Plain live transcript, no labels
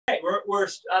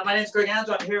my name is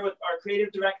Gregangelo. I'm here with our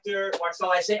creative director,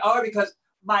 Marcel. I say our because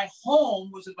my home,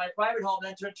 which is my private home,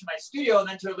 then turned to my studio, and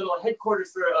then to a little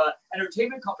headquarters for an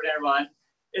entertainment company I run,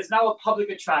 is now a public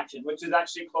attraction, which is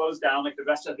actually closed down like the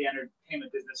rest of the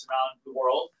entertainment business around the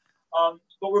world.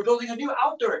 But we're building a new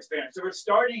outdoor experience. So we're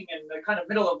starting in the kind of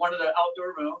middle of one of the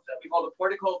outdoor rooms that we call the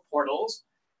portico of portals.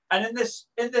 And in this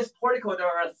portico, there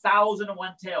are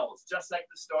 1,001 tales, just like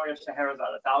the story of Scheherazade,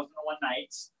 1,001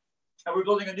 nights. And we're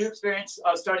building a new experience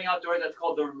starting outdoors that's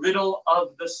called the Riddle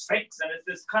of the Sphinx. And it's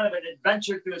this kind of an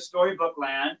adventure through a storybook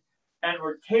land. And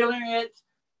we're tailoring it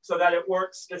so that it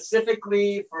works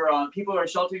specifically for people who are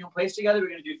sheltering in place together. We're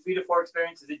going to do 3 to 4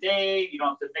 experiences a day. You don't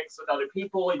have to mix with other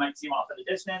people. You might see them off in the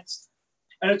distance.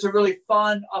 And it's a really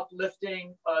fun,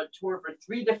 uplifting tour for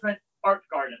 3 different art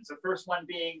gardens. The first one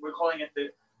being, we're calling it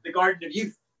the Garden of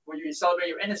Youth, where you celebrate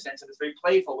your innocence, and it's very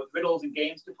playful with riddles and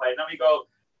games to play. And then we go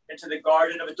into the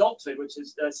Garden of Adulthood, which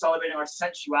is celebrating our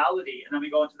sensuality. And then we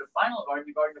go into the final garden,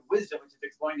 the Garden of Wisdom, which is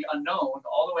exploring the unknown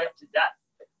all the way up to death,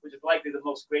 which is likely the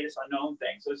most greatest unknown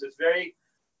thing. So it's this very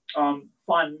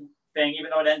fun thing, even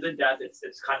though it ends in death.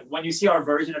 It's kind of, when you see our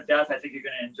version of death, I think you're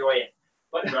going to enjoy it.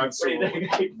 But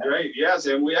absolutely great. Yes,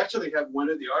 and we actually have one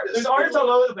of the artists. There's artists all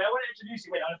over the place. I want to introduce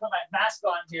you. Wait, I'm going to put my mask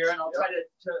on here, and I'll try to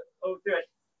go through it.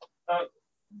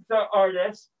 The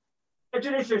artist,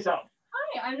 introduce yourself.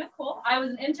 Hi, I'm Nicole. I was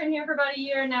an intern here for about a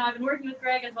year. Now I've been working with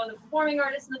Greg as both a performing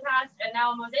artist in the past and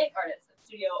now a mosaic artist,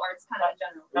 studio arts kind of in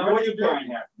general. Now what are you doing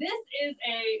here? This is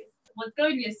what's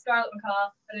going to be a scarlet macaw,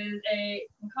 but it is a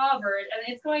macaw bird, and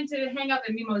it's going to hang up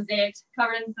and be mosaicked,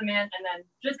 covered in cement, and then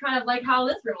just kind of like how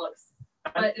this room looks,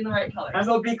 but in the right colors. And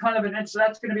there'll be kind of so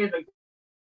that's going to be the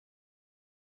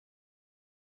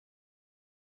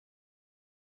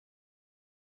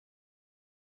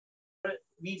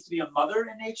means to be a mother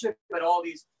in nature, but all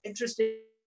these interesting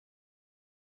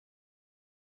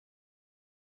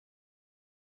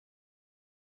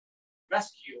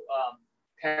rescue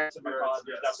parents of macaws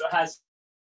and stuff. So it has.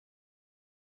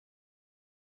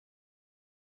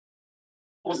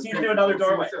 We'll see through another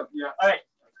doorway. Yeah. All right.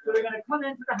 So we're going to come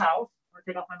into the house. I'll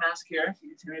take off my mask here so you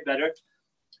can see me better.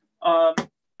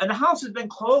 And the house has been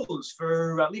closed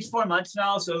for at least 4 months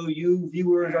now. So you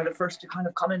viewers are the first to kind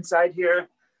of come inside here.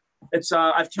 It's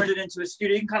I've turned it into a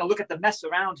studio. You can kind of look at the mess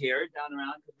around here, down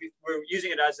around. We're using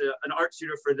it as an art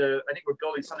studio for I think we're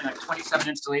building something like 27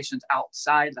 installations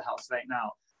outside the house right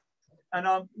now.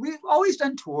 And we've always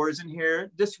done tours in here.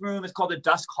 This room is called the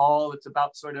Dusk Hall. It's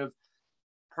about sort of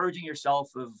purging yourself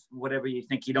of whatever you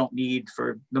think you don't need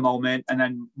for the moment, and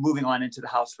then moving on into the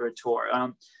house for a tour.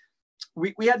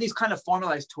 We had these kind of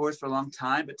formalized tours for a long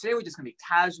time, but today we're just gonna be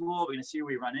casual. We're gonna see what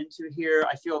we run into here.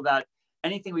 I feel that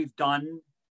anything we've done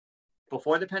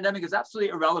before the pandemic is absolutely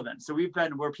irrelevant. So we've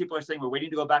been where people are saying we're waiting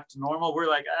to go back to normal. We're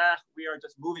like, we are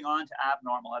just moving on to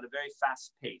abnormal at a very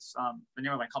fast pace. The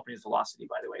name of my company is Velocity,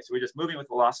 by the way. So we're just moving with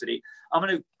velocity. I'm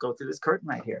going to go through this curtain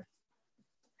right here.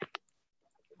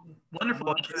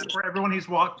 Wonderful. For everyone who's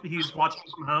watching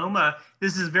from home,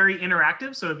 this is very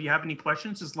interactive. So if you have any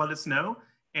questions, just let us know,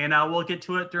 and we'll get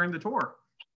to it during the tour.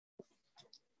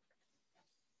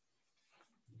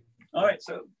 All right,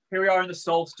 so here we are in the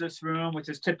solstice room, which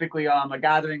is typically a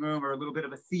gathering room or a little bit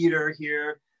of a theater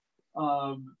here.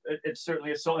 It's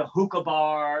certainly a hookah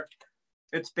bar.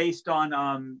 It's based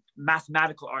on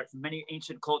mathematical art from many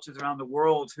ancient cultures around the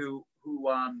world who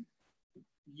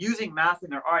using math in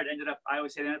their art I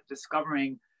always say, ended up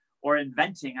discovering or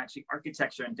inventing actually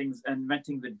architecture and things,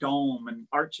 inventing the dome and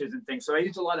arches and things. So I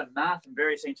use a lot of math from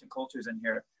various ancient cultures in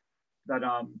here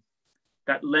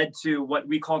that led to what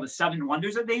we call the 7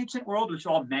 wonders of the ancient world, which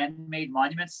are all man-made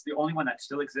monuments. The only one that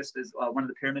still exists is one of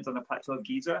the pyramids on the plateau of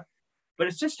Giza. But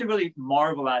it's just to really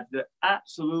marvel at the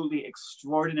absolutely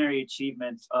extraordinary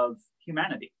achievements of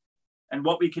humanity and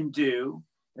what we can do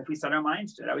if we set our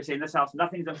minds to it. I would say in this house,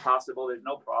 nothing's impossible. There's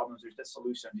no problems. There's just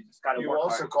solutions. You just got to work hard. You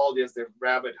also called it the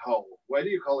rabbit hole. Why do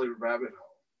you call it a rabbit hole?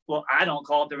 Well, I don't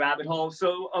call it the rabbit hole.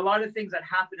 So a lot of things that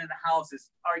happen in the house is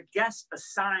our guests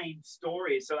assign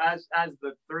stories. So as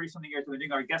the 30-something years we've been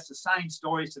doing, our guests assign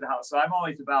stories to the house. So I'm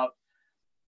always about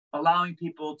allowing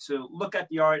people to look at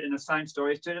the art and assign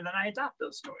stories to it, and then I adapt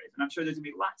those stories. And I'm sure there's gonna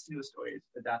be lots of new stories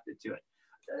adapted to it.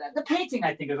 The painting,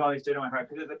 I think, is always dear to my heart,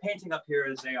 because the painting up here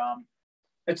is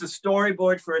it's a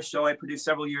storyboard for a show I produced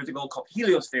several years ago called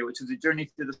Heliosphere, which is a journey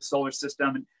through the solar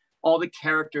system. And all the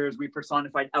characters, we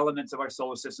personified elements of our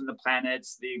solar system, the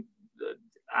planets, the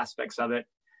aspects of it.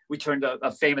 We turned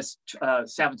a famous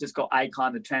San Francisco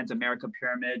icon, the Transamerica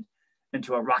Pyramid,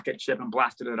 into a rocket ship and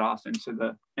blasted it off into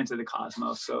the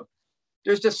cosmos. So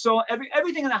there's just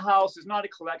everything in the house is not a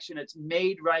collection. It's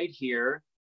made right here,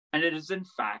 and it is in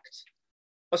fact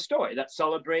a story that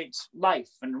celebrates life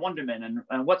and wonderment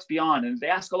and what's beyond. And they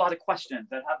ask a lot of questions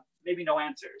that have maybe no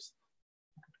answers.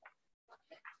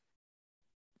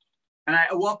 And I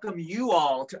welcome you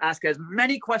all to ask as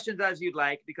many questions as you'd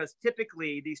like, because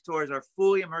typically these tours are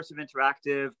fully immersive,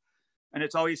 interactive, and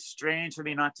it's always strange for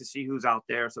me not to see who's out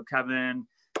there. So Kevin,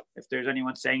 if there's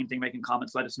anyone saying anything, making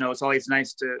comments, let us know. It's always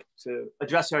nice to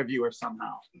address our viewers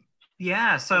somehow.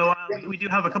 Yeah, so we do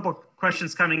have a couple of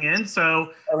questions coming in.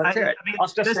 So I mean,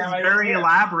 this is very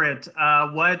elaborate.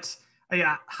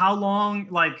 How long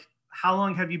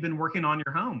have you been working on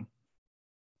your home?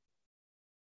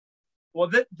 Well,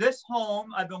 this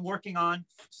home I've been working on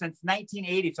since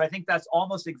 1980. So I think that's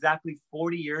almost exactly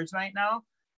 40 years right now.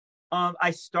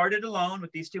 I started alone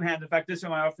with these two hands. In fact, this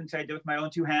one I often say I did with my own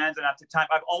two hands. And at the time,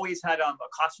 I've always had a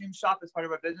costume shop as part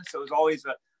of our business. So it was always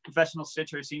a professional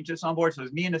stitcher, a seamstress on board. So it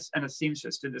was me and a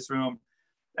seamstress did this room.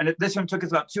 And this room took us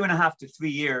about 2.5 to 3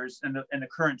 years in the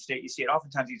current state. You see it.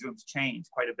 Oftentimes these rooms change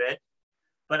quite a bit.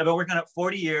 But I've been working on it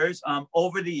 40 years.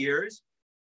 Over the years,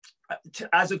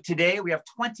 as of today, we have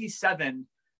 27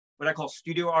 what I call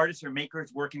studio artists or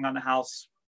makers working on the house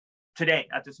today.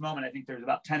 At this moment, I think there's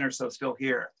about 10 or so still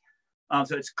here.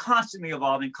 So it's constantly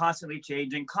evolving, constantly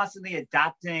changing, constantly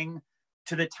adapting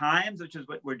to the times, which is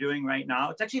what we're doing right now.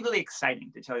 It's actually really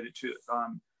exciting, to tell you the truth.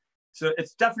 So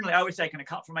it's definitely, I always say I can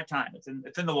account for my time. It's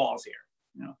in the walls here.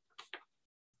 You know.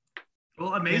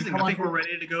 Well, amazing. I think we're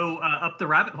ready to go up the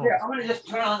rabbit hole. Yeah, I'm gonna just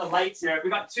turn on the lights here. We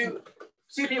got two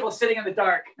people sitting in the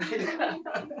dark.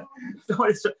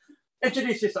 So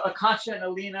introduce yourself, Akasha and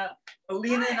Alina.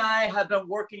 Alina and I have been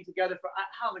working together for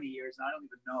how many years now? I don't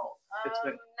even know. It's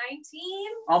been 19.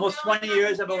 almost 20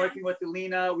 years I've been working with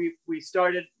Alina. We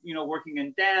started, working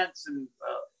in dance, and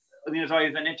Alina's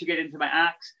always been integrated into my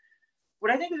acts.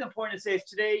 What I think is important to say is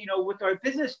today, with our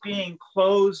business being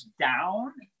closed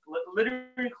down,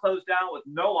 literally closed down with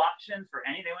no option for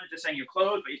anything. Everyone's just saying you're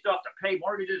closed, but you still have to pay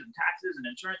mortgages and taxes and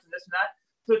insurance and this and that.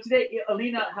 So today,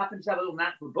 Alina happens to have a little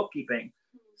knack for bookkeeping.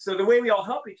 So the way we all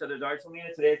help each other is Alina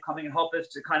today is coming and help us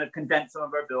to kind of condense some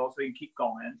of our bills so we can keep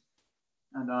going.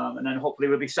 And then hopefully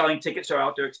we'll be selling tickets to our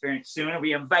outdoor experience soon. And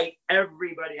we invite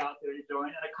everybody out there to join.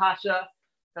 And Akasha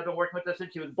has been working with us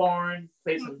since she was born,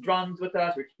 plays some drums with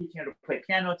us. We're teaching her to play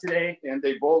piano today. And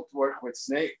they both work with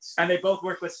snakes. And they both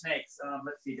work with snakes.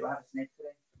 Let's see, do I have a snake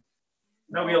today?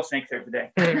 No real snakes here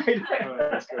today. Oh,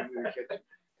 that's good.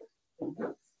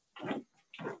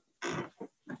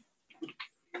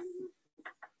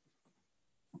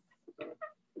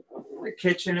 The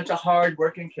kitchen, it's a hard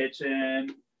working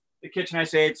kitchen. The kitchen, I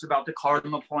say, it's about the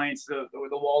cardinal points, the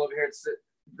wall over here, it's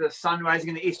the sun rising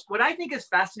in the east. What I think is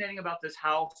fascinating about this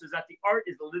house is that the art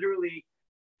is literally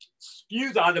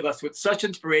spews out of us with such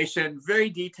inspiration,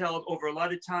 very detailed over a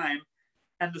lot of time.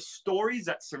 And the stories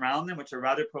that surround them, which are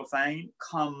rather profane,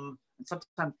 come, and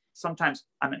sometimes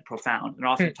I meant profound, and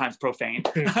oftentimes profane,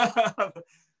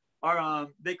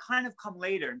 they kind of come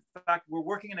later. In fact, we're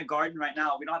working in a garden right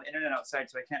now. We don't have internet outside,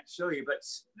 so I can't show you, but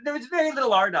there's very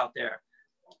little art out there.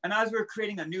 And as we're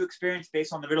creating a new experience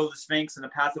based on the riddle of the Sphinx and the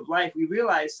path of life, we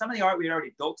realized some of the art we had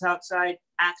already built outside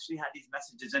actually had these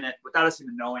messages in it without us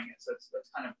even knowing it. So that's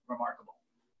kind of remarkable.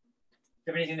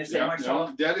 Do you have anything to say, Marcel?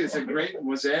 No, that is a great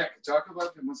mosaic. Talk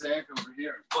about the mosaic over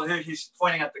here. Well, here he's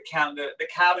pointing at the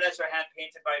cabinets are hand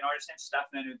painted by an artist named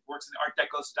Stefan who works in the Art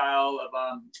Deco style of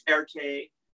RK.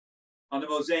 The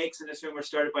mosaics in this room were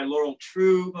started by Laurel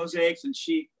True Mosaics, and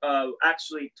she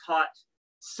actually taught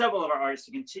several of our artists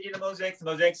to continue the mosaics. The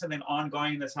mosaics have been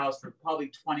ongoing in this house for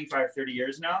probably 25, 30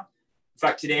 years now. In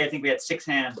fact, today I think we had 6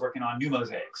 hands working on new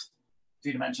mosaics,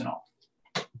 3-dimensional.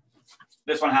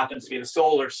 This one happens to be the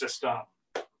solar system.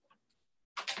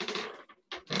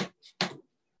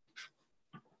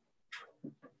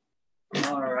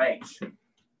 All right.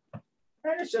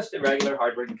 And it's just a regular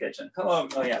hardworking kitchen. Come on.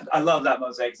 Oh yeah, I love that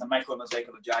mosaic. It's a micro mosaic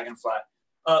of a dragonfly.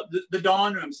 The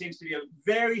dawn room seems to be a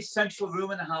very central room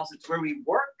in the house. It's where we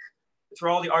work. It's where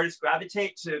all the artists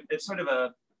gravitate to. It's sort of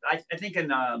I think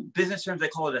in business terms, they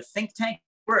call it a think tank.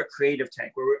 We're a creative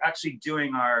tank where we're actually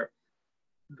doing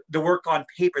the work on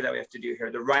paper that we have to do here,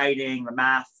 the writing, the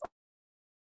math.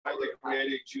 The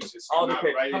creative juices All the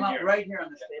come out right here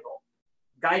on this table.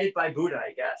 Guided by Buddha,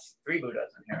 I guess. 3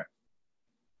 Buddhas in here.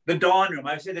 The dawn room.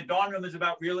 I say the dawn room is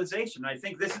about realization. I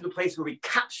think this is the place where we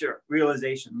capture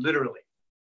realization, literally.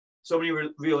 So many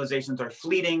realizations are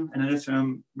fleeting, and in this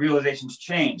room, realizations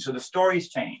change. So the stories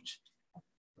change.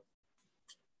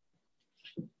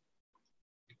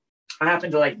 I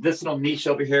happen to like this little niche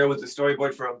over here with the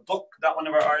storyboard for a book that one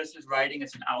of our artists is writing.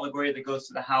 It's an allegory that goes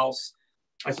to the house.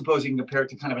 I suppose you can compare it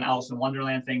to kind of an Alice in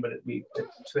Wonderland thing, but we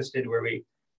twisted where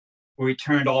we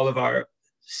turned all of our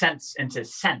sense into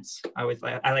sense. I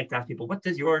like to ask people, what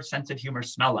does your sense of humor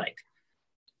smell like?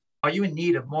 Are you in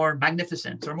need of more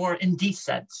magnificence or more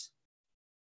indecence?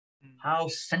 How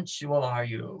sensual are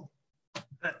you?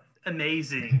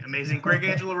 Amazing, amazing.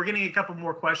 Gregangelo, we're getting a couple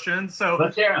more questions. So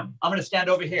let's hear them. I'm going to stand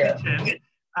over here.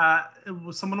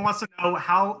 Someone wants to know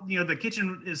how, the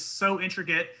kitchen is so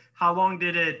intricate. How long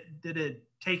did it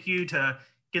take you to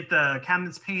get the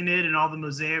cabinets painted and all the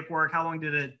mosaic work? How long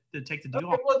did it take to do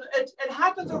all? Well, it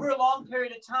happens over a long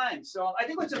period of time. So I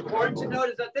think what's important to note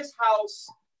is that this house,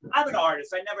 I'm an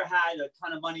artist. I never had a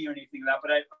ton of money or anything like that,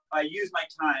 but I use my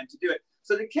time to do it.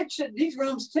 So the kitchen, these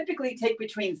rooms typically take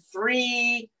between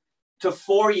 3 to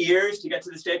 4 years to get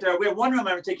to the state there. We have one room I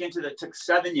remember taking into that took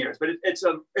 7 years, but it's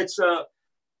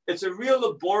a real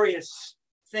laborious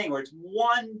thing where it's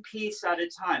one piece at a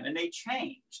time, and they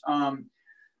change.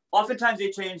 Oftentimes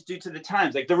they change due to the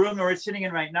times. Like the room that we're sitting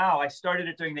in right now, I started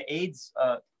it during the AIDS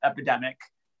epidemic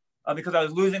because I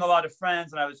was losing a lot of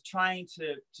friends, and I was trying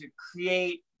to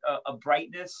create a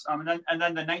brightness. And then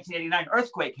the 1989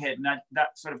 earthquake hit, and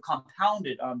that sort of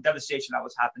compounded devastation that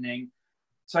was happening.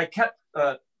 So I kept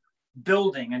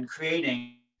building and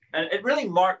creating, and it really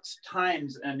marks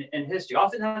times in history,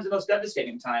 oftentimes the most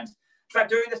devastating times. In fact,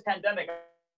 during this pandemic,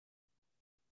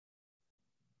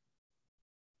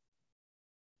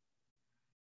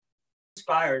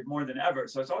 inspired more than ever.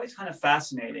 So it's always kind of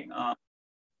fascinating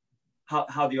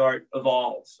how the art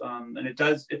evolves, and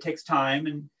it takes time,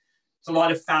 and it's a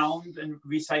lot of found and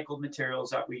recycled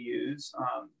materials that we use.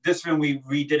 This room, we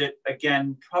redid it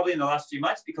again probably in the last few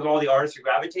months because all the artists are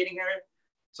gravitating here.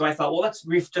 So I thought, well, let's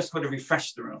just sort of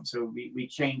refresh the room. So we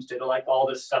changed it, like all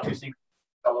this stuff you're seeing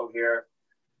fellow here.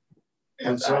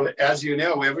 And so, as you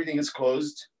know, everything is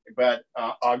closed, but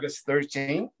August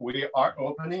 13th, we are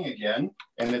opening again,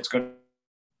 and it's going to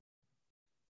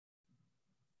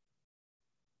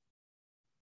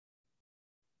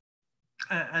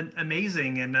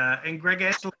amazing. And Greg,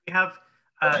 actually, we have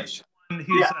someone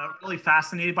who's really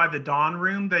fascinated by the Dawn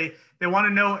Room. They want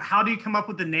to know, how do you come up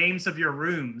with the names of your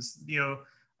rooms?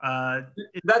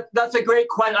 That's a great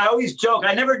question. I always joke,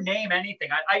 I never name anything.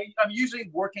 I'm usually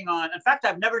working on, in fact,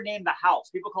 I've never named the house.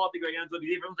 People call it the Gregangelo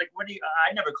Museum. Everyone's like,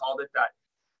 I never called it that.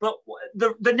 But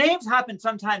the names happen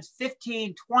sometimes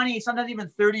 15, 20, sometimes even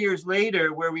 30 years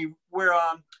later, where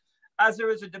as there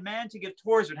was a demand to give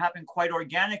tours, it would happen quite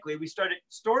organically. We started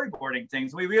storyboarding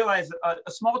things. We realized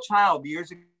a small child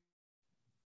years ago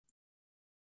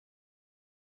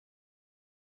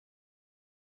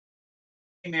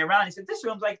me around. He said, this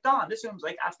room's like dawn, this room's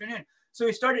like afternoon. So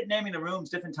we started naming the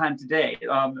rooms different times of day.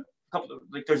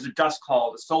 There's the dusk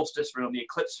hall, the solstice room, the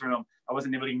eclipse room. I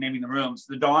wasn't really naming the rooms,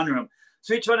 the dawn room.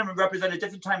 So each one of them represent a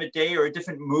different time of day or a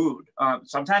different mood.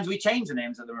 Sometimes we change the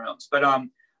names of the rooms, but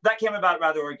that came about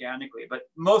rather organically. But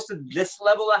most of this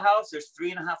level of house, there's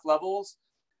 3.5 levels,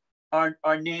 are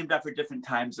named after different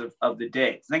times of the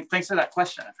day. Thanks for that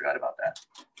question. I forgot about that.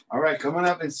 All right, coming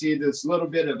up and see this little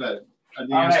bit of the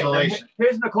installation. Right,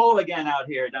 here's Nicole again down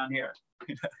here.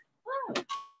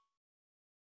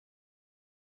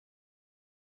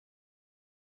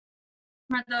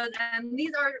 And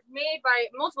these are made by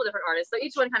multiple different artists. So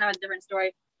each one kind of has a different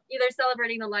story, either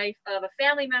celebrating the life of a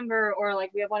family member, or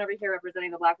like we have one over here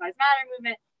representing the Black Lives Matter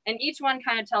movement. And each one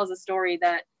kind of tells a story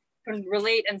that can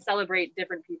relate and celebrate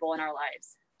different people in our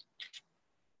lives.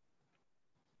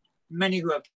 Many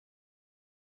who have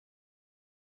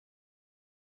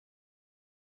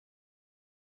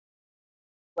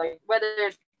like whether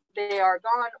they are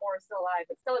gone or still alive,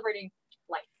 but celebrating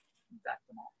life.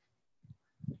 Exactly.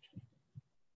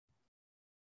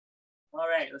 All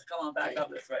right, let's come on back up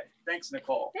this way. Thanks,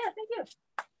 Nicole. Yeah, thank you.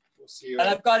 We'll see you. And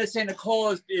I've got to say,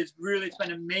 Nicole is really, it's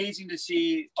been amazing to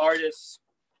see artists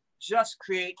just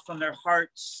create from their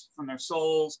hearts, from their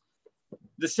souls,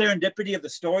 the serendipity of the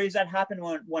stories that happen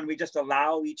when we just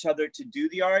allow each other to do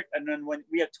the art. And then when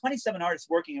we have 27 artists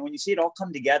working, and when you see it all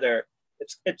come together,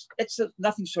 it's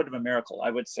nothing short of a miracle, I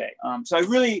would say. So I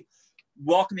really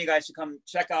welcome you guys to come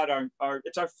check out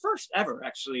it's our first ever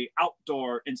actually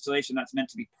outdoor installation that's meant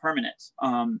to be permanent.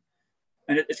 And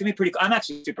it's gonna be pretty cool. I'm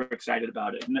actually super excited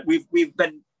about it. And we've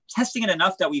been testing it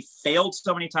enough that we've failed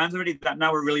so many times already that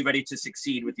now we're really ready to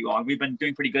succeed with you all. We've been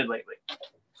doing pretty good lately.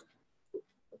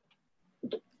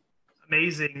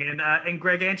 Amazing. And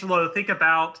Gregangelo, think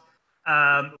about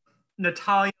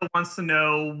Natalia wants to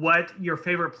know what your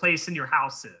favorite place in your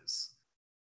house is.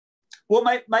 Well,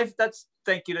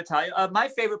 thank you, Natalia. My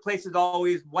favorite place is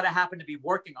always what I happen to be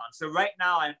working on. So right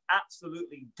now I'm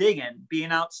absolutely digging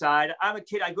being outside. I'm a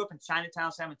kid, I grew up in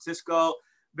Chinatown, San Francisco,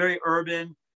 very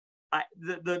urban.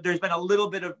 there's been a little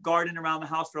bit of garden around the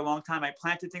house for a long time. I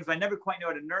planted things, but I never quite knew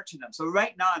how to nurture them. So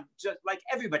right now, I'm just like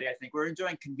everybody, I think we're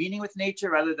enjoying convening with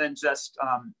nature rather than just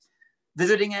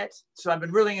visiting it. So I've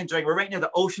been really enjoying, we're right near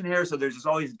the ocean here. So there's just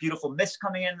always beautiful mist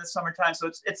coming in the summertime. So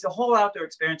it's a whole outdoor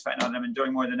experience right now that I'm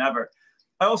enjoying more than ever.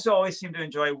 I also always seem to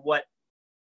enjoy what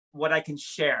I can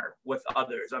share with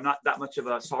others. I'm not that much of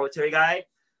a solitary guy.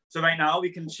 So right now we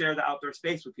can share the outdoor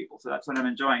space with people. So that's what I'm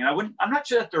enjoying. And I'm not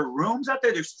sure that there are rooms out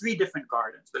there. There's 3 different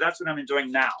gardens, but that's what I'm enjoying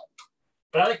now.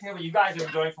 But I like to hear what you guys are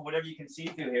enjoying from whatever you can see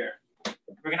through here.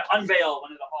 We're gonna unveil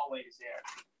one of the hallways here.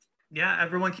 Yeah,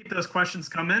 everyone keep those questions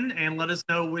coming and let us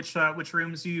know which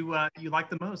rooms you like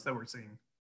the most that we're seeing.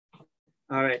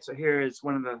 All right, so here is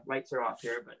one of the lights are off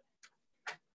here, but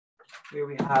here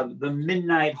we have the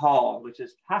Midnight Hall, which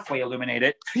is halfway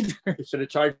illuminated. Should have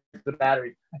charged the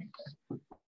battery.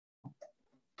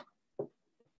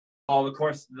 All, of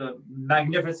course, the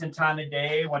magnificent time of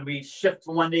day when we shift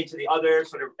from one day to the other,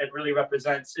 sort of it really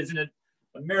represents, isn't it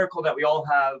a miracle that we all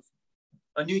have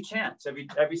a new chance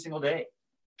every single day?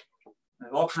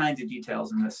 There's all kinds of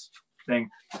details in this thing.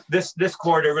 This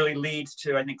corridor really leads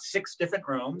to, I think, 6 different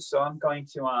rooms. So I'm going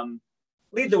to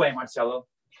lead the way, Marcelo.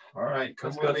 All right,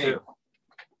 come with me.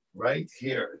 Right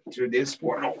here through this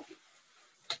portal.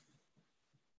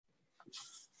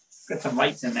 Got some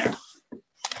lights in there.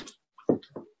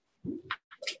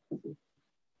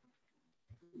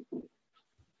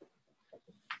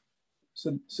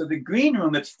 So the green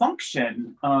room, its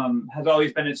function has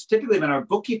always been, it's typically been our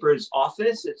bookkeeper's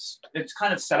office. It's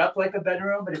kind of set up like a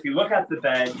bedroom, but if you look at the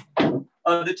bed,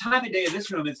 the time of day of this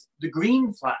room is the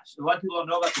green flash. A lot of people don't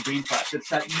know about the green flash. It's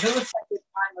that millisecond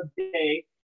time of day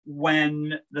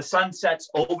when the sun sets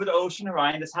over the ocean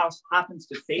horizon. This house happens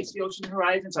to face the ocean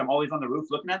horizon, so I'm always on the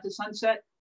roof looking at the sunset.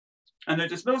 And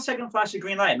there's this millisecond flash of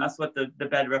green light, and that's what the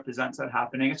bed represents that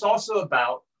happening. It's also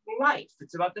about life.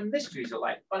 It's about the mysteries of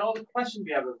life, about all the questions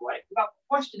we have of life, about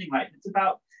questioning life. It's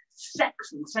about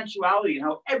sex and sensuality and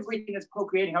how everything is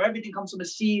procreating, how everything comes from a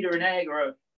seed or an egg or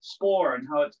a spore, and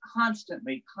how it's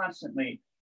constantly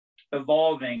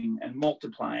evolving and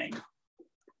multiplying.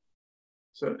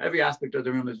 So every aspect of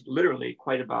the room is literally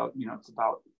quite about, it's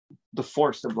about the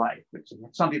force of life, which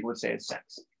some people would say is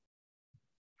sex.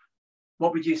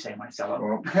 What would you say, Marcelo?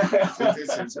 Well,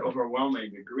 this is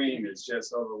overwhelming. The green is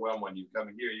just overwhelming. When you come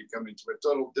here, you come into a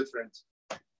total different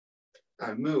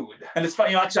mood. And it's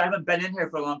funny, actually, I haven't been in here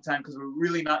for a long time because we're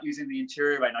really not using the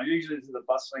interior right now. Usually this is a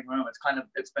bustling room.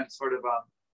 It's been sort of,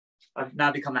 I've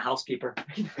now become the housekeeper.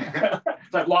 So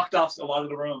I've locked off a lot of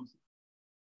the rooms.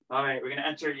 All right, we're gonna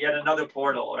enter yet another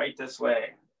portal right this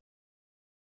way.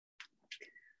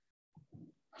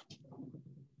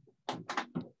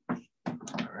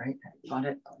 All right, got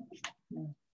it.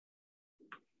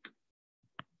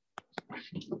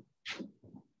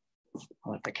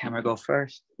 I'll let the camera go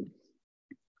first.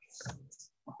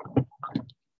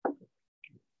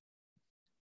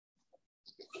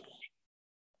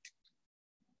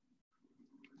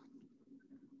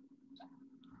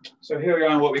 So here we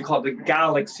are in what we call the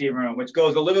galaxy room, which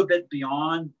goes a little bit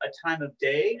beyond a time of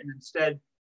day, and instead,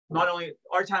 not only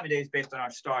our time of day is based on our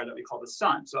star that we call the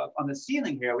sun. So on the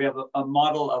ceiling here, we have a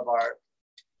model of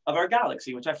our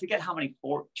galaxy, which I forget how many,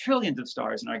 4 trillions of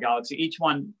stars in our galaxy. Each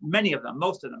one, many of them,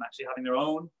 most of them actually having their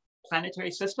own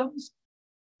planetary systems.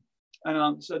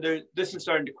 And so this is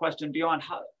starting to question beyond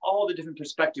how all the different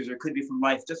perspectives there could be from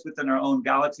life just within our own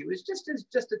galaxy, which is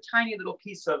just a tiny little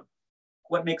piece of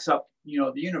what makes up,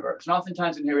 the universe. And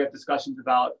oftentimes in here we have discussions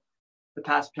about the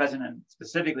past, present, and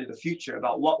specifically the future,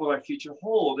 about what will our future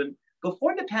hold. And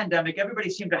before the pandemic, everybody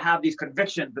seemed to have these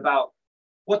convictions about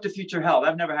what the future held.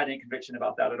 I've never had any conviction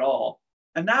about that at all.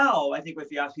 And now I think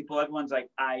if you ask people, everyone's like,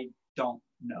 I don't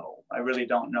know. I really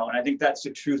don't know. And I think that's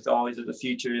the truth always of the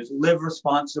future is live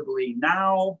responsibly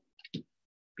now,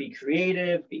 be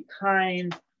creative, be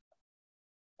kind,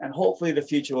 and hopefully the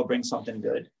future will bring something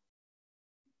good.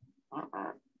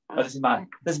 Oh, this is my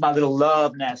little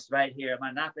love nest right here, my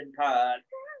napping pod.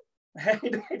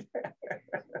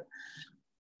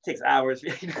 Takes hours.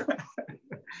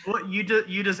 Well, you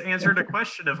just answered a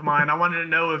question of mine. I wanted to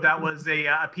know if that was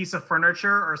a piece of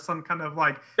furniture or some kind of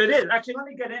like. It is actually. Let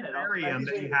me get in it. Aquarium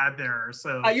that you had there.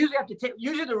 So I usually have to take.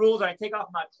 Usually the rules are I take off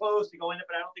my clothes to go in it,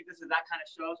 but I don't think this is that kind of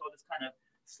show. So I'll just kind of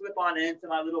slip on into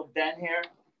my little den here.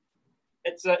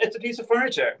 It's a piece of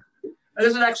furniture. And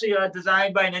this is actually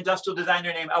designed by an industrial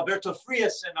designer named Alberto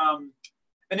Frias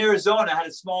in Arizona. I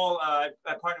had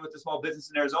I partnered with a small business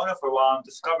in Arizona for a while and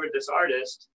discovered this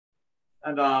artist.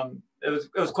 And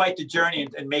it was quite the journey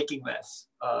in making this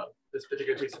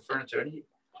particular piece of furniture. And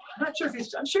I'm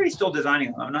sure he's still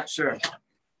designing them. I'm not sure.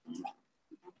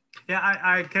 Yeah,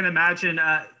 I can imagine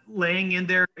laying in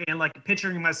there and like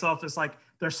picturing myself as like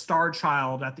the star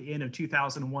child at the end of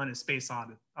 2001: A Space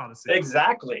Odyssey.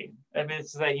 Exactly. I mean,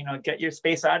 it's like, you know, get your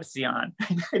Space Odyssey on.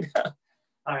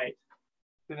 All right,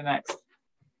 to the next.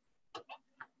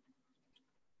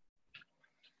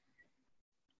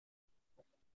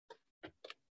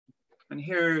 And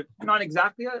here, not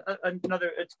exactly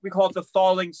another, we call it the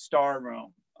falling star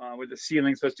room, where the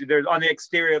ceiling's supposed to, there's on the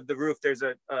exterior of the roof, there's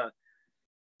a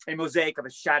mosaic of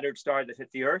a shattered star that hit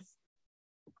the earth.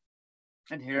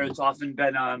 And here it's often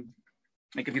been,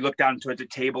 like if you look down towards the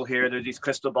table here, there's these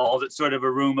crystal balls. It's sort of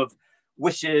a room of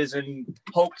wishes and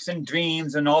hopes and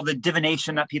dreams and all the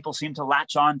divination that people seem to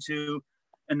latch onto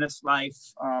in this life.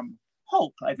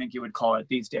 Hope, I think you would call it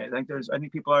these days. I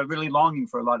think people are really longing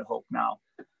for a lot of hope now.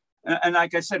 And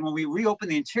like I said, when we reopen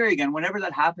the interior again, whenever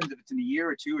that happens, if it's in a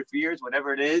year or 2 or 3 years,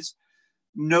 whatever it is,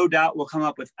 no doubt we'll come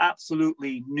up with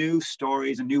absolutely new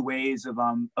stories and new ways of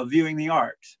viewing the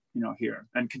art, you know, here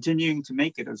and continuing to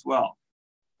make it as well.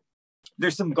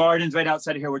 There's some gardens right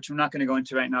outside of here, which I'm not going to go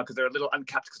into right now because they're a little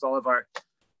unkept because all of our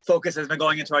focus has been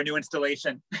going into our new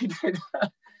installation. It's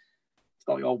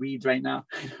probably all weeds right now.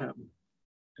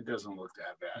 It doesn't look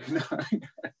that bad.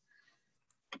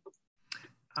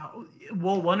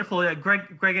 Well, wonderful.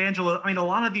 Gregangelo, I mean, a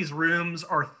lot of these rooms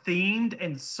are themed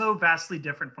and so vastly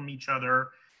different from each other.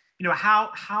 You know,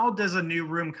 how does a new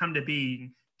room come to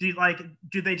be?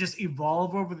 Do they just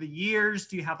evolve over the years?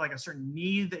 Do you have like a certain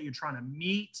need that you're trying to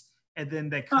meet and then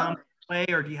they come to play,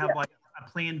 or do you have like a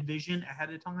planned vision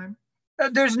ahead of time?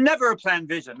 There's never a planned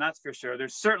vision, that's for sure.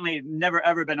 There's certainly never,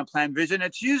 ever been a planned vision.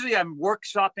 It's usually I'm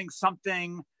workshopping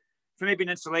something for maybe an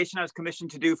installation I was commissioned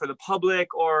to do for the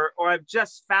public, or I've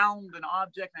just found an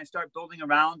object and I start building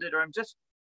around it, or I'm just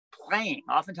playing.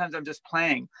 Oftentimes I'm just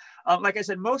playing. Like I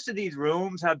said, most of these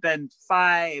rooms have been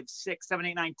 5, 6, 7,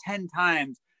 8, 9, 10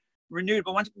 times renewed.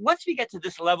 But once we get to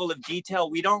this level of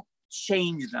detail, we don't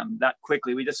change them that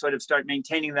quickly. We just sort of start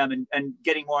maintaining them and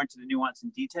getting more into the nuance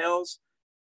and details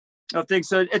of things.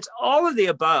 So it's all of the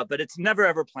above, but it's never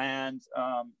ever planned.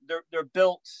 They're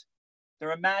built,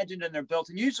 they're imagined, and they're built.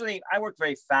 And usually I work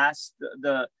very fast.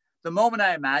 The moment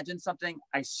I imagine something,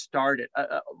 I start it.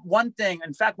 One thing,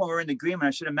 in fact, when we were in the green room,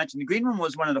 I should have mentioned, the green room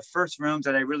was one of the first rooms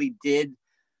that I really did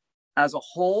as a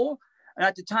whole. And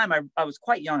at the time, I was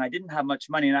quite young. I didn't have much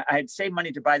money. And I had saved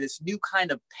money to buy this new kind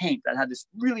of paint that had this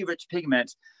really rich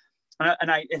pigment.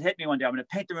 And it hit me one day. I'm going to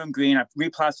paint the room green. I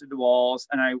replastered the walls.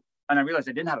 And I realized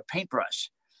I didn't have a paintbrush.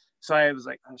 So I was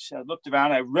like, oh shit. I looked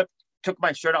around. Took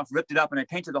my shirt off, ripped it up, and I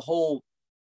painted the whole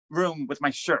room with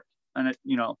my shirt. And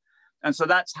and so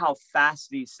that's how fast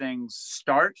these things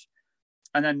start.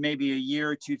 And then maybe a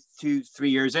year or 2, 3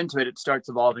 years into it, it starts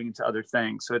evolving into other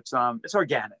things. So it's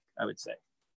organic, I would say.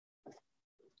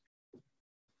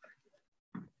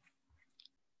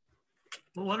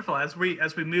 Well, wonderful. As we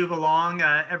move along,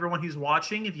 everyone who's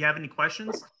watching, if you have any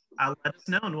questions, let us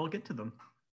know and we'll get to them.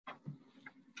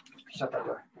 Shut that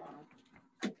door.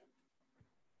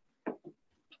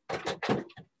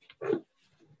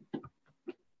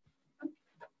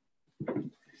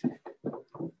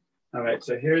 All right,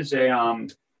 so here's the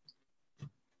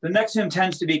next room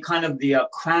tends to be kind of the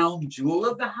crown jewel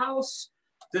of the house.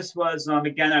 This was,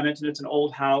 again, I mentioned it's an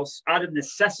old house. Out of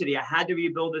necessity, I had to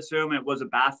rebuild this room. It was a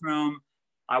bathroom.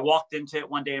 I walked into it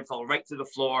one day and fell right to the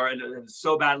floor, and it was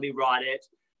so badly rotted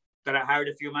that I hired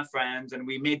a few of my friends, and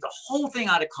we made the whole thing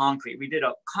out of concrete. We did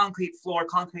a concrete floor,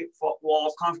 concrete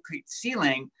walls, concrete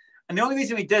ceiling. And the only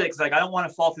reason we did it is like, I don't want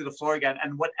to fall through the floor again.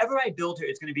 And whatever I build here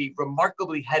is going to be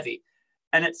remarkably heavy.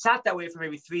 And it sat that way for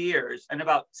maybe 3 years. And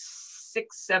about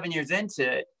 6, 7 years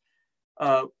into it,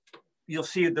 you'll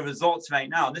see the results right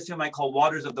now. This you might call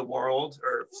Waters of the World,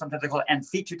 or sometimes they call it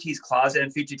Amphitrite's Closet.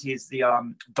 Amphitrite is the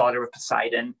daughter of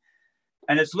Poseidon.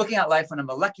 And it's looking at life on a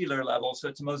molecular level. So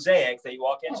it's a mosaic that you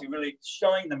walk into, really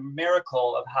showing the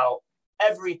miracle of how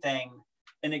everything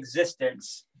in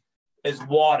existence is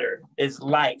water, is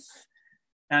life.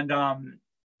 And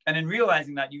in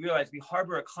realizing that, you realize we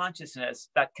harbor a consciousness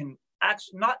that can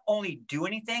actually not only do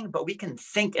anything, but we can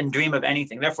think and dream of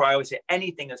anything. Therefore, I always say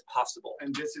anything is possible.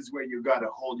 And this is where you got to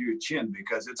hold your chin,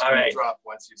 because it's going to drop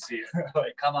once you see it. All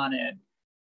right, come on in.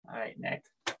 All right, Nick.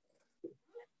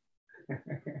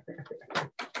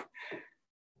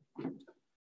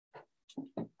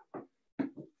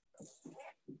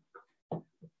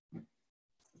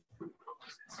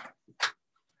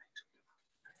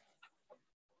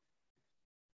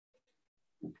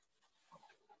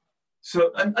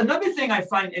 So another thing I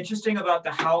find interesting about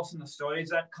the house and the stories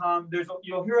that come,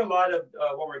 you'll hear a lot of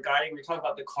when we're guiding, we talk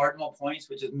about the cardinal points,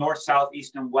 which is north, south,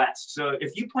 east, and west. So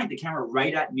if you point the camera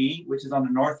right at me, which is on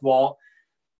the north wall,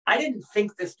 I didn't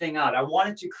think this thing out. I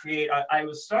wanted to create, I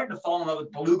was starting to fall in love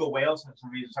with beluga whales for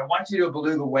some reason. So I wanted to do a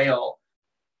beluga whale,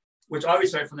 which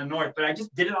obviously are from the north, but I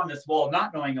just did it on this wall,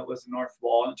 not knowing it was the North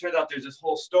Wall. And it turns out there's this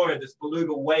whole story of this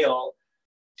beluga whale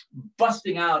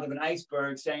busting out of an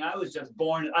iceberg, saying I was just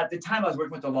born. At the time, I was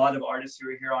working with a lot of artists who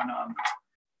were here on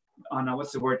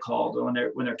what's the word called when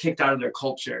they're kicked out of their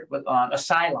culture, but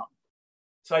asylum.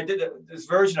 So I did this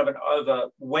version of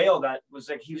a whale that was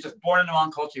like, he was just born in the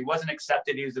wrong culture. He wasn't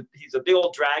accepted. He's a big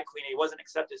old drag queen. He wasn't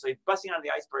accepted. So he's busting out of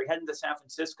the iceberg, heading to San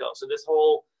Francisco. So this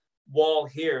whole wall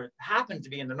here happened to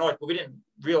be in the north, but we didn't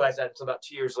realize that until about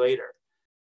 2 years later.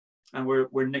 And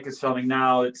where Nick is filming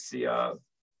now, it's the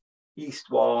east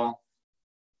wall.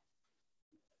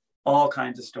 All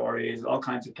kinds of stories, all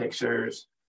kinds of pictures.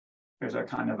 There's our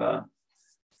kind of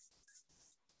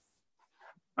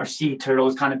our sea turtle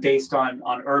is kind of based on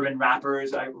urban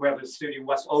rappers. We have a studio in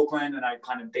West Oakland, and I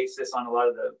kind of based this on a lot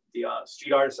of the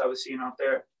street artists I was seeing out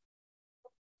there.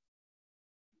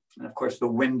 And of course, the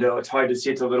window, it's hard to see.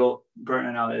 It's a little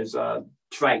burning out as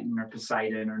Triton or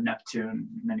Poseidon or Neptune,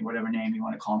 whatever name you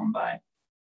want to call them by.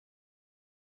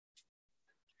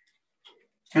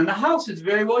 And the house is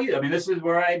very well used. I mean, this is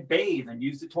where I bathe and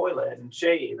use the toilet and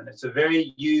shave, and it's a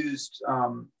very used.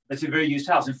 It's a very used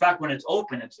house. In fact, when it's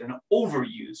open, it's an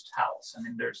overused house. I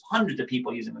mean, there's hundreds of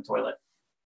people using the toilet.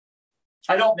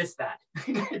 I don't miss that.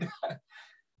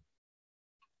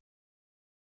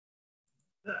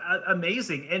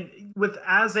 Amazing. And with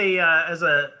as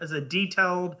a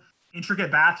detailed,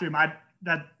 intricate bathroom,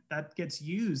 that gets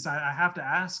used. I have to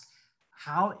ask,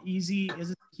 how easy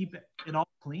is it to keep it all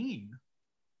clean?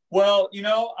 Well,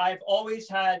 I've always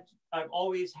had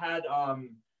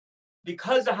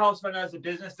because the house ran as a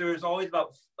business, there was always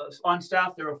on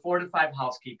staff, there were 4 to 5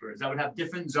 housekeepers that would have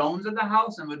different zones of the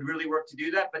house and would really work to do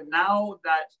that. But now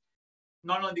that,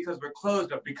 not only because we're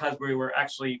closed, but because we're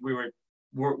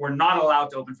not allowed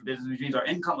to open for business, which means our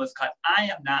income was cut, I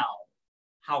am now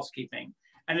housekeeping.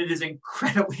 And it is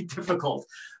incredibly difficult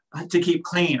to keep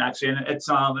clean, actually. And it's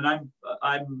and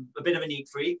I'm a bit of a neat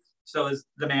freak. So is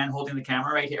the man holding the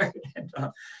camera right here.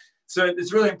 So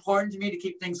it's really important to me to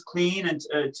keep things clean, and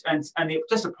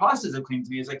just the process of cleaning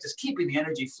to me is like just keeping the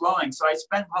energy flowing. So I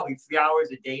spend probably 3 hours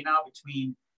a day now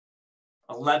between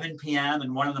 11 p.m.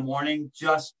 and 1 in the morning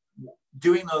just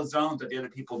doing those zones that the other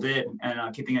people did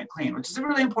and keeping it clean, which is a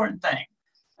really important thing.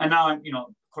 And now I'm,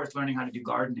 of course, learning how to do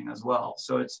gardening as well.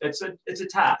 So it's a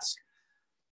task,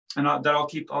 and I'll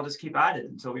just keep at it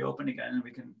until we open again and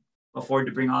we can afford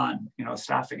to bring on,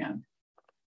 staff again.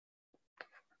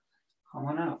 Come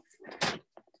on out.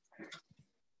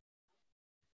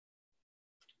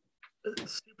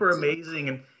 Super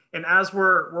amazing. And as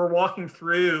we're walking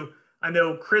through, I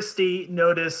know Christy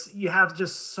noticed you have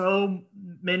just so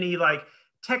many like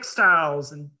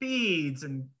textiles and beads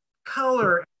and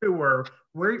color everywhere.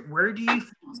 Where do you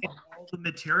find all the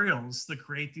materials to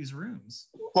create these rooms?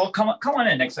 Well, come on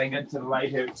in next. I can get to the light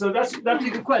here. So that's a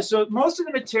good question. So most of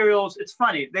the materials, it's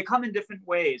funny, they come in different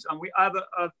ways. I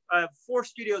have 4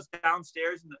 studios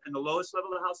downstairs in the lowest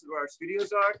level of the house is where our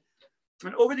studios are.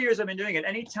 And over the years, I've been doing it.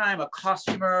 Anytime a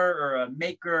costumer or a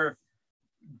maker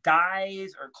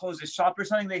dies or closes shop or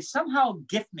something, they somehow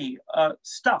gift me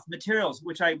materials,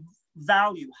 which I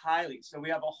value highly. So we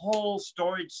have a whole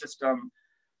storage system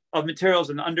of materials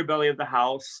in the underbelly of the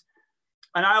house.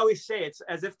 And I always say it's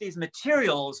as if these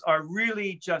materials are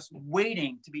really just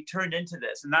waiting to be turned into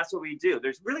this. And that's what we do.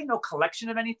 There's really no collection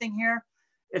of anything here.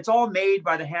 It's all made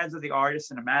by the hands of the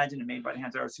artists and imagined and made by the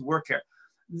hands of artists who work here.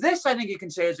 This, I think you can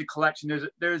say, is a collection.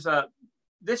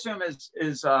 This room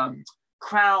is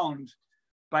crowned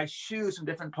by shoes from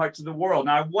different parts of the world.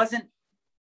 Now, I wasn't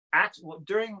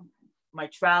during my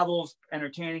travels,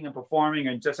 entertaining and performing,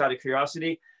 and just out of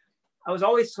curiosity, I was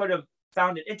always sort of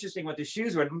found it interesting what the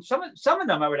shoes were. Some of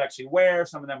them I would actually wear.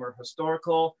 Some of them were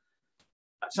historical.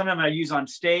 Some of them I use on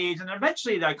stage. And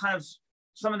eventually,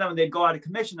 some of them, when they'd go out of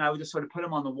commission, I would just sort of put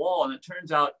them on the wall. And it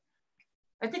turns out,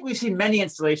 I think we've seen many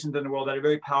installations in the world that are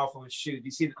very powerful with shoes.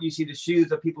 You see the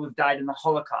shoes of people who've died in the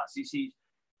Holocaust. You see,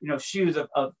 shoes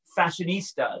of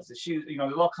fashionistas. The shoes,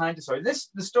 there's all kinds of stories.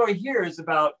 The story here is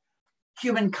about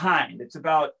humankind. It's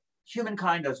about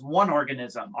humankind as one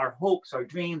organism. Our hopes, our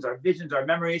dreams, our visions, our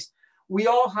memories. We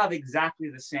all have exactly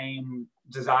the same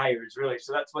desires, really.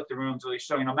 So that's what the room's really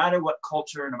showing. No matter what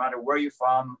culture, no matter where you're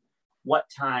from, what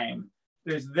time,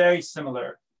 there's very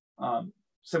similar.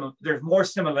 There's more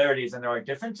similarities than there are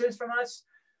differences from us.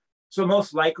 So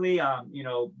most likely,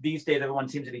 these days everyone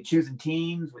seems to be choosing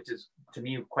teams, which is to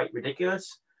me quite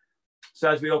ridiculous. So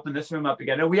as we open this room up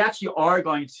again, we actually are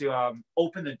going to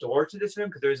open the door to this room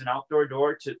because there's an outdoor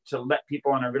door to let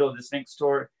people on our Riddle of the Sphinx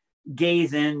tour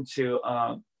gaze into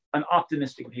an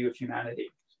optimistic view of humanity.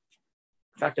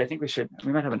 In fact, I think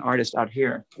we might have an artist out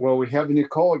here. Well, we have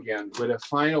Nicole again with a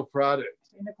final product.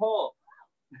 Hey, Nicole.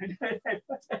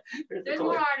 There's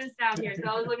more artists out here, so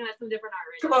I was looking at some different art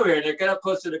right Come over here, Nick. Get up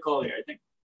close to Nicole here. I think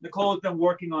Nicole has been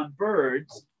working on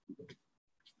birds.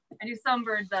 I do some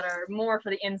birds that are more for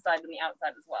the inside than the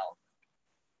outside as well.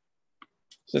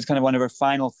 So it's kind of one of her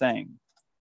final thing.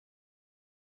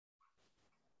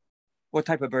 What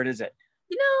type of bird is it?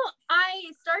 You know,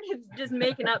 I started just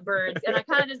making up birds, and I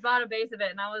kind of just bought a base of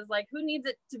it, and I was like, who needs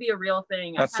it to be a real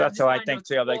thing? That's how I think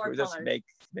too. I'm like, just make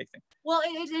things. Well,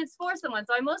 it's for someone,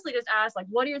 so I mostly just asked, like,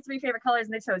 what are your 3 favorite colors?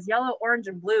 And they chose yellow, orange,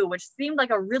 and blue, which seemed like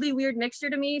a really weird mixture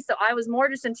to me. So I was more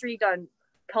just intrigued on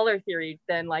color theory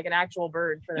than like an actual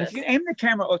bird for this. If you aim the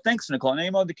camera, oh, thanks, Nicole. And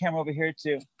aim the camera over here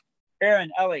too. Aaron,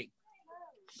 Ellie,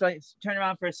 so turn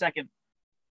around for a second.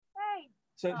 Hey.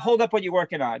 So hold up what you're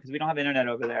working on because we don't have internet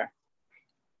over there.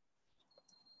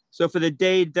 So for the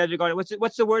day dedicated,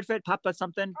 what's the word for it? Papa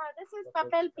something? This is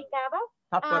papel picado.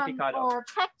 Papa picado. Or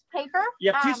pecked paper.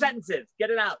 You have 2 sentences. Get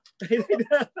it out. Okay.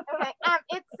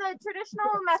 It's a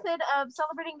traditional method of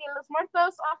celebrating Dia de los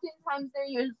Muertos. Oftentimes they're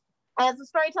used as a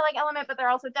storytelling element, but they're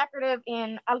also decorative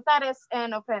in altares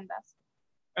and ofrendas.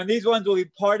 And these ones will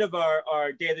be part of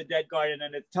our Day of the Dead garden,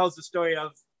 and it tells the story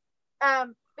of...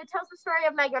 It tells the story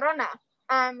of La Llorona.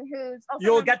 Who's also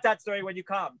You'll get that story when you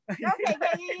come. Okay,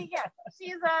 yeah.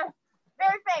 She's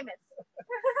very famous.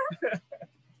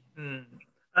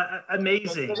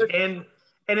 Amazing, and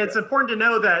it's important to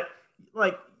know that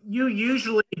like you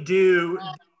usually do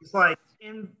like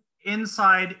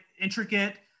inside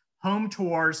intricate home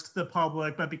tours to the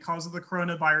public, but because of the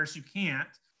coronavirus, you can't.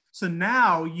 So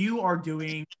now you are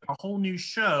doing a whole new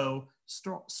show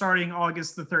starting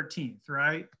August the 13th,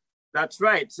 right? That's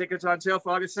right. Tickets on sale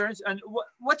for August 3rd. And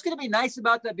what's going to be nice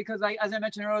about that, because as I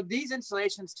mentioned earlier, these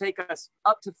installations take us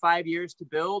up to 5 years to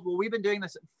build. Well, we've been doing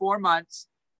this in 4 months.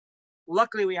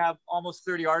 Luckily, we have almost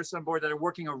 30 artists on board that are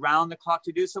working around the clock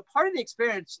to do. So part of the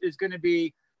experience is going to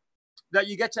be that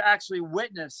you get to actually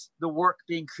witness the work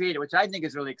being created, which I think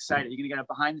is really exciting. You're going to get a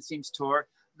behind the scenes tour.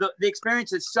 The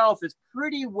experience itself is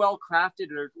pretty well crafted.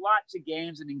 There's lots of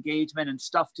games and engagement and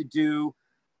stuff to do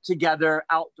together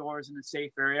outdoors in a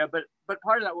safe area, but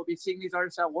part of that will be seeing these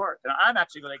artists at work, and I'm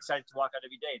actually really excited to walk out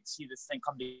every day and see this thing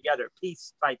come together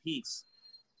piece by piece.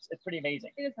 It's pretty amazing.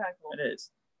 It is kind of cool. It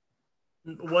is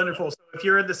wonderful. So if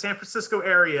you're in the San Francisco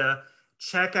area,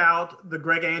 check out the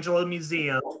Gregangelo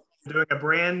Museum. They're doing a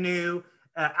brand new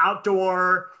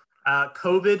outdoor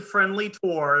COVID-friendly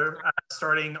tour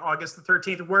starting August the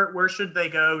 13th. Where should they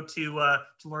go to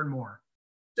learn more?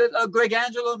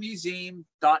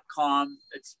 Gregangelomuseum.com.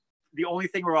 It's the only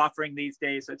thing we're offering these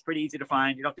days, so it's pretty easy to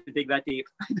find. You don't have to dig that deep.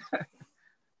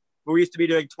 We used to be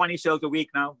doing 20 shows a week.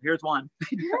 Now here's one.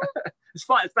 It's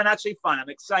fun. It's been actually fun. I'm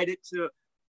excited to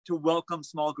welcome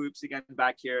small groups again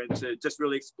back here and to just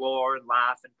really explore and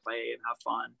laugh and play and have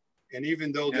fun. And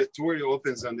even though the tour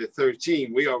opens on the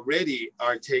 13th, we already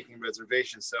are taking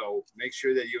reservations. So make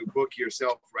sure that you book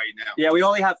yourself right now. Yeah, we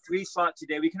only have 3 slots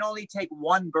today. We can only take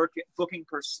 1 booking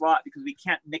per slot because we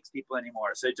can't mix people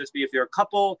anymore. So it'd just be if you're a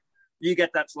couple, you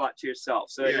get that slot to yourself.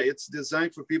 So yeah, it's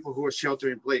designed for people who are shelter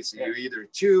in place. You're either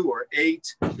 2 or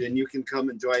 8, then you can come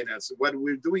and join us. What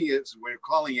we're doing is we're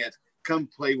calling it "Come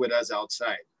Play with Us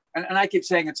Outside." And I keep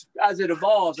saying it's as it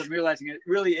evolves, I'm realizing it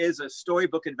really is a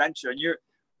storybook adventure, and you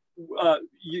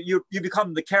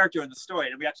become the character in the story.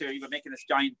 And we actually are even making this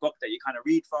giant book that you kind of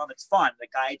read from. It's fun. It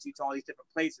guides you to all these different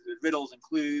places with riddles and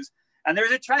clues. And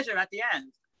there's a treasure at the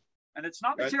end. And it's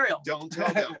not material. Don't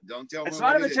tell them. Don't tell them. It's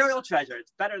not a material treasure.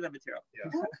 It's better than material.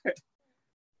 Yeah.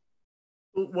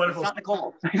 Wonderful. It's not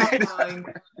Nicole.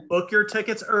 Book your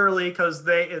tickets early because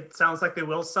it sounds like they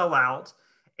will sell out.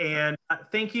 And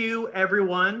thank you,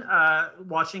 everyone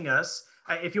watching us.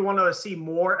 If you want to see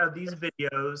more of these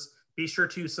videos, be sure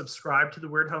to subscribe to the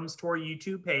Weird Homes Tour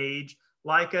YouTube page,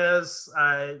 like us,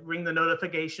 ring the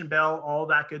notification bell, all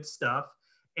that good stuff.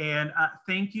 And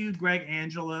thank you,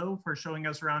 Gregangelo, for showing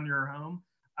us around your home.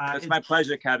 It's my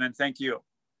pleasure, Kevin. Thank you.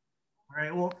 All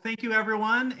right. Well, thank you,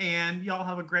 everyone. And y'all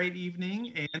have a great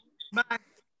evening. And bye.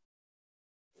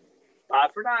 Bye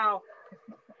for now.